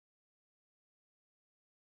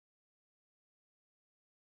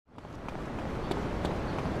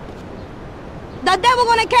The devil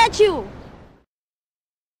gonna catch you!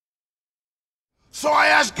 So I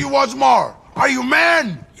ask you once more, are you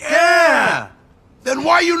man? Yeah! Then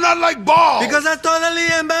why you not like balls? Because that's totally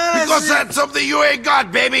embarrassing. Because that's something you ain't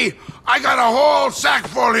got, baby. I got a whole sack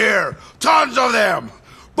full here. Tons of them.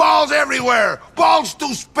 Balls everywhere. Balls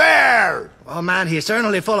to spare. Oh man, he's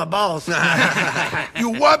certainly full of balls. You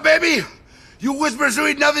what, baby? You whisper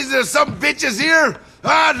sweet nothings to some bitches here?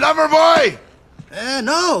 Ah, lover boy?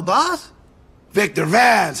 No, boss. Victor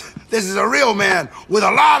Vance. This is a real man with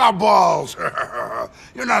a lot of balls.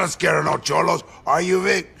 You're not scared of no cholos, are you,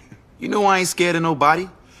 Vic? You know I ain't scared of nobody.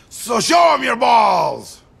 So show him your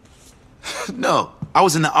balls. No, I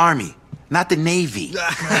was in the Army, not the Navy.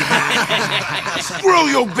 Screw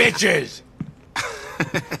you bitches.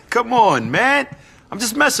 Come on, man. I'm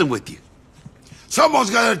just messing with you. Someone's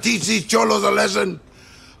gotta teach these cholos a lesson.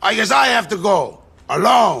 I guess I have to go.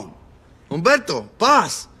 Alone. Umberto,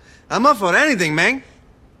 boss, I'm up for anything, man.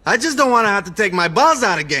 I just don't want to have to take my balls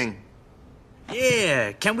out again.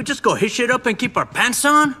 Yeah, can't we just go hit shit up and keep our pants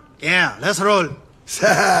on? Yeah, let's roll.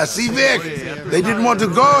 See, Vic? They didn't want to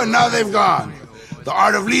go, and now they've gone. The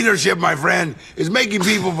art of leadership, my friend, is making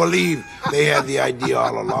people believe they had the idea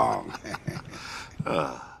all along.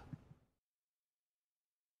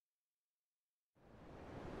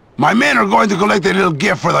 My men are going to collect a little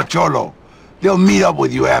gift for the cholo. They'll meet up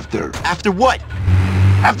with you after. After what?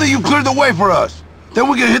 After you clear the way for us. Then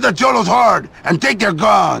we can hit the cholos hard and take their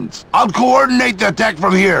guns. I'll coordinate the attack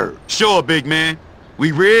from here. Sure, big man.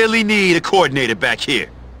 We really need a coordinator back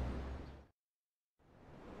here.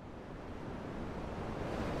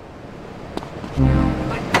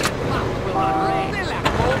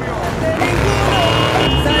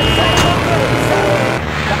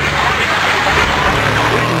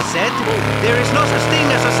 There is no such thing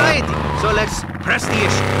as society. So let's press the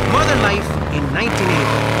issue. Modern life in 1980.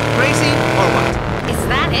 Crazy or what? Is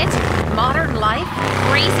that it? Modern life?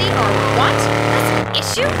 Crazy or what? That's an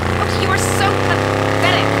issue? Oh, you are so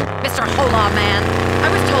pathetic, Mr. Hola Man. I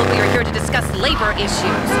was told we were here to discuss labor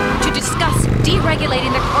issues. To discuss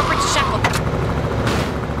deregulating the corporate shackle.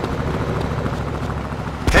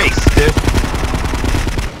 Hey, stiff.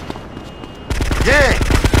 Yeah!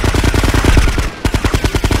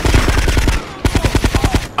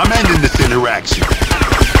 I'm ending this interaction.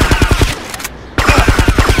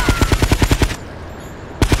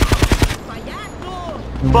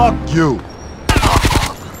 Fuck you.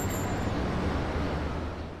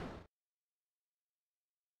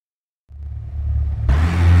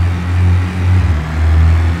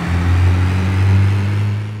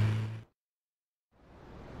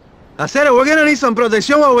 I said it, we're gonna need some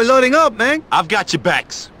protection while we're loading up, man. I've got your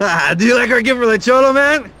backs. Do you like our gift for the cholo,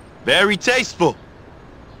 man? Very tasteful.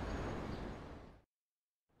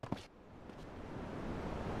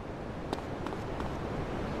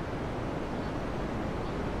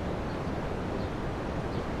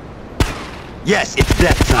 Yes, it's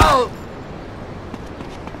that time. Oh.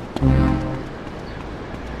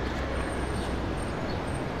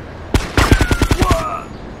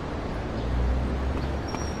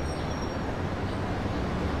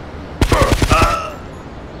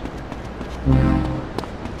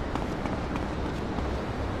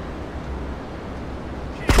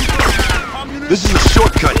 This is a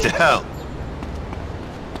shortcut to hell.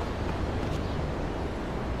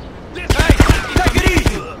 Hey, take it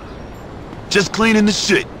easy. Just cleaning the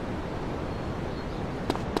shit.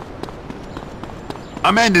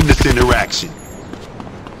 I'm ending this interaction.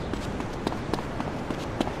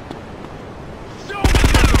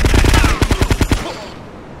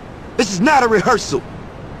 This is not a rehearsal.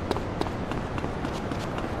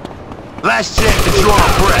 Last chance to draw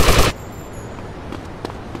a breath.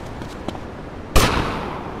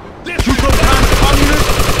 You some kind of communist?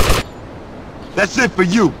 That's it for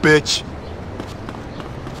you, bitch.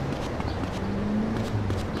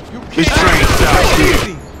 This train's out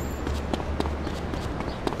here.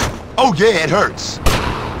 Oh yeah, it hurts.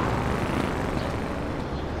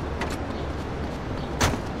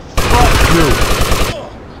 Fuck you.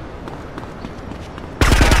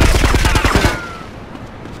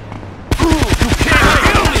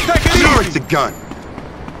 Sure, it's a gun.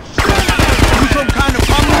 You some kind of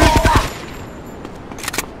communist?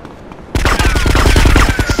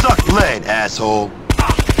 Suck lead, asshole.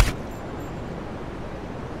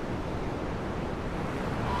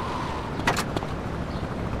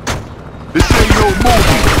 This ain't no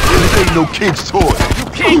movie. This ain't no kid's toy. You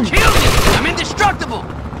can't kill me! I'm indestructible!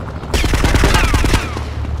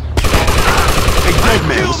 Hey, dead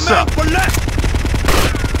man, what's up?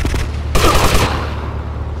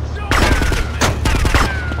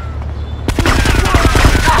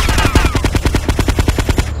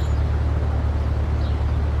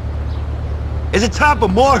 Is it time for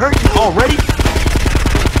more hurting already?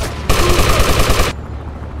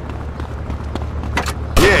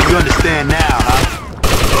 Yeah, you understand now,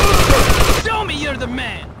 huh? Show me you're the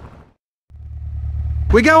man!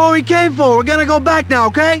 We got what we came for. We're gonna go back now,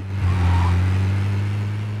 okay?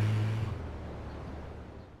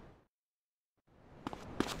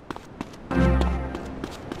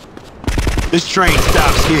 This train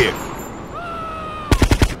stops here.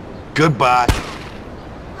 Goodbye.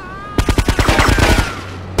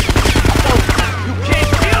 You can't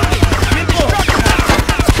kill me! I'm indestructible!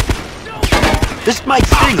 This might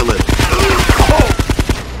sting a little.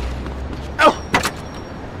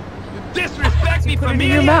 You disrespect me for In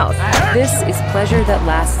me! your mouth. This is pleasure that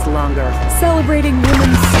lasts longer. Celebrating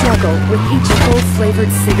women's struggle with each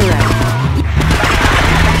full-flavored cigarette.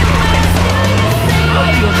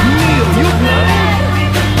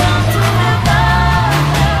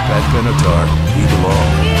 Pat Benatar, he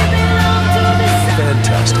belonged.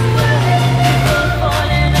 Fantastic.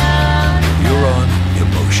 You're on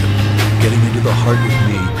emotion. Getting into the heart with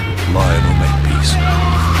me, Lion will make peace.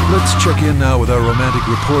 Let's check in now with our romantic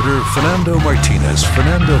reporter, Fernando Martinez.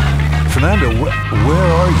 Fernando, where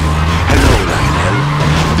are you? Hello, Lionel.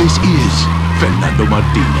 This is Fernando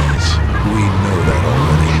Martinez. We know that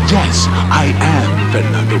already. Yes, I am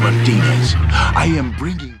Fernando Martinez. I am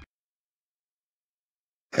bringing...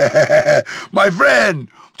 My friend,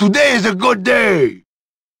 today is a good day.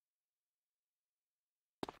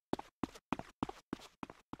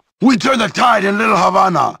 We turn the tide in Little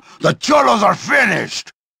Havana. The Cholos are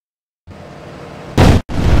finished.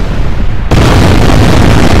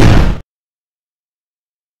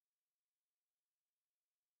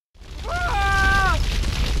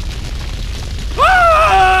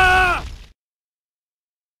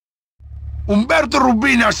 Umberto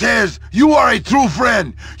Robina says, you are a true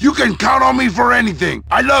friend. You can count on me for anything.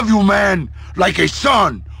 I love you, man. Like a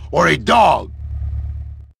son or a dog.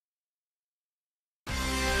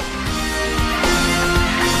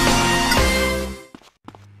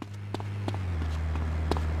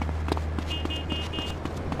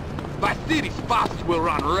 My city's faucets will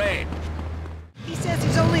run red. He says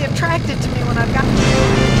he's only attracted to me when I've got